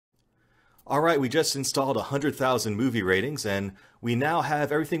Alright, we just installed 100,000 movie ratings, and we now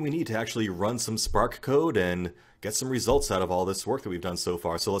have everything we need to actually run some Spark code and get some results out of all this work that we've done so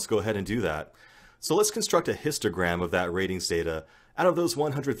far. So let's go ahead and do that. So let's construct a histogram of that ratings data. Out of those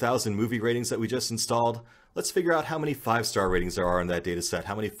 100,000 movie ratings that we just installed, let's figure out how many 5-star ratings there are in that data set,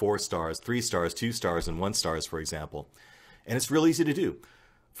 how many 4 stars, 3 stars, 2 stars, and 1 stars, for example. And it's real easy to do.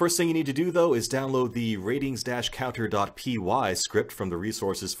 First thing you need to do, though, is download the ratings-counter.py script from the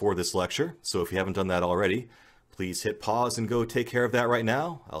resources for this lecture. So if you haven't done that already, please hit pause and go take care of that right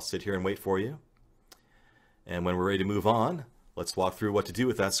now. I'll sit here and wait for you. And when we're ready to move on, let's walk through what to do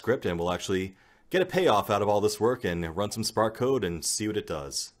with that script, and we'll actually get a payoff out of all this work and run some Spark code and see what it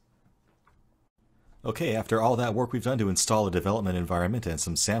does. Okay, after all that work we've done to install a development environment and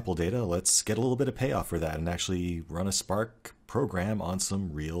some sample data, let's get a little bit of payoff for that and actually run a Spark program on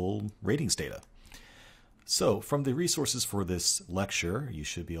some real ratings data. So from the resources for this lecture, you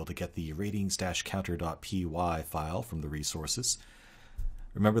should be able to get the ratings-counter.py file from the resources.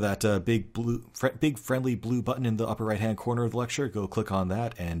 Remember that big friendly blue button in the upper right hand corner of the lecture? Go click on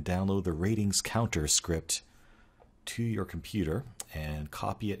that and download the ratings counter script to your computer and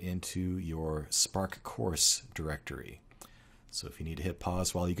copy it into your Spark course directory. So if you need to hit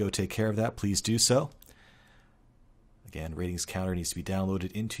pause while you go take care of that, please do so. Again, ratings counter needs to be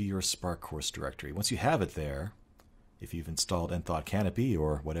downloaded into your Spark course directory. Once you have it there, if you've installed Nthought Canopy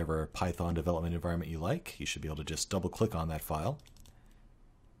or whatever Python development environment you like, you should be able to just double click on that file.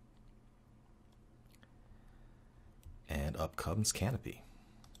 And up comes Canopy.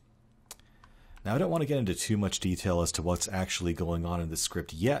 Now, I don't want to get into too much detail as to what's actually going on in this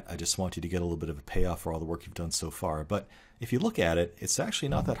script yet. I just want you to get a little bit of a payoff for all the work you've done so far. But if you look at it, it's actually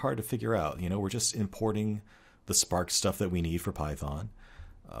not that hard to figure out. You know, we're just importing the Spark stuff that we need for Python.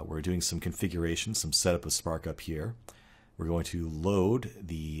 We're doing some configuration, some setup of Spark up here. We're going to load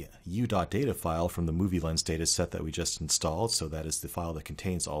the u.data file from the Movie Lens data set that we just installed. So that is the file that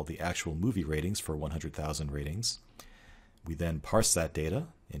contains all the actual movie ratings for 100,000 ratings. We then parse that data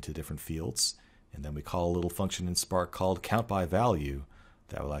into different fields. And then we call a little function in Spark called count-by-value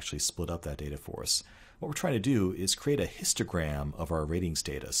that will actually split up that data for us. What we're trying to do is create a histogram of our ratings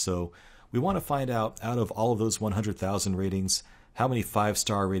data. So we want to find out of all of those 100,000 ratings, how many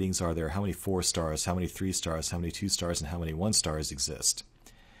 5-star ratings are there, how many 4 stars, how many 3 stars, how many 2 stars, and how many 1 stars exist.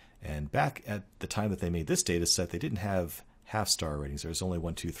 And back at the time that they made this data set, they didn't have half-star ratings. There's only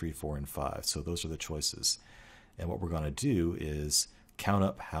 1, 2, 3, 4, and 5. So those are the choices. And what we're going to do is count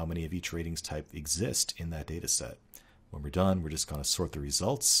up how many of each ratings type exist in that data set. When we're done, we're just going to sort the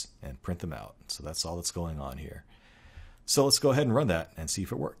results and print them out. So that's all that's going on here. So let's go ahead and run that and see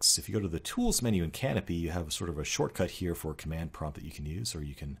if it works. If you go to the Tools menu in Canopy, you have sort of a shortcut here for a command prompt that you can use, or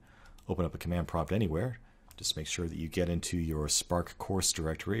you can open up a command prompt anywhere. Just make sure that you get into your Spark course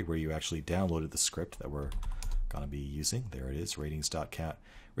directory where you actually downloaded the script that we're going to be using. There it is,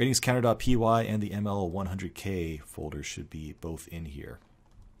 ratings-counter.py, and the ML100K folder should be both in here.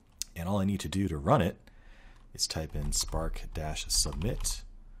 And all I need to do to run it is type in spark-submit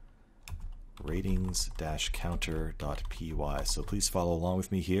ratings-counter.py. So please follow along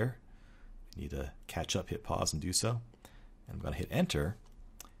with me here. If you need to catch up, hit pause and do so. And I'm going to hit enter,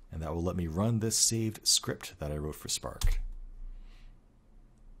 and that will let me run this saved script that I wrote for Spark.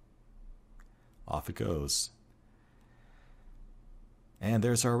 Off it goes. And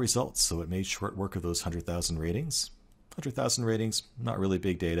there's our results. So it made short work of those 100,000 ratings. 100,000 ratings, not really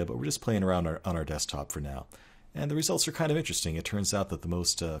big data, but we're just playing around on our desktop for now. And the results are kind of interesting. It turns out that the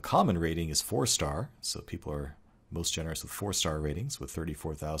most common rating is 4-star. So people are most generous with 4-star ratings, with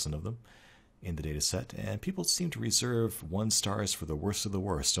 34,000 of them in the data set. And people seem to reserve 1 stars for the worst of the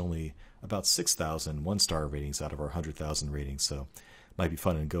worst. Only about 6,000 1-star ratings out of our 100,000 ratings. So it might be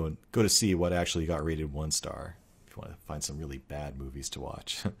fun and go to see what actually got rated 1 star. If you want to find some really bad movies to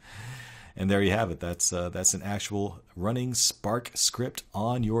watch. And there you have it. That's an actual running Spark script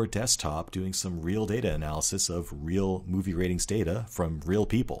on your desktop doing some real data analysis of real movie ratings data from real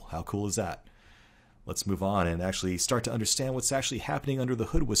people. How cool is that? Let's move on and actually start to understand what's actually happening under the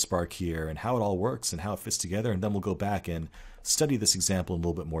hood with Spark here and how it all works and how it fits together. And then we'll go back and study this example in a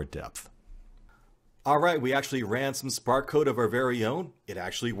little bit more depth. All right, we actually ran some Spark code of our very own. It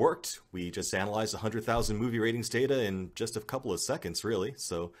actually worked. We just analyzed 100,000 movie ratings data in just a couple of seconds, really.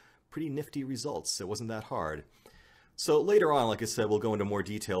 So pretty nifty results. It wasn't that hard. So later on, like I said, we'll go into more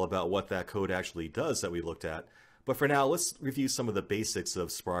detail about what that code actually does that we looked at. But for now, let's review some of the basics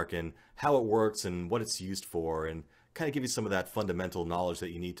of Spark and how it works and what it's used for, and kind of give you some of that fundamental knowledge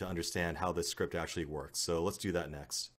that you need to understand how this script actually works. So let's do that next.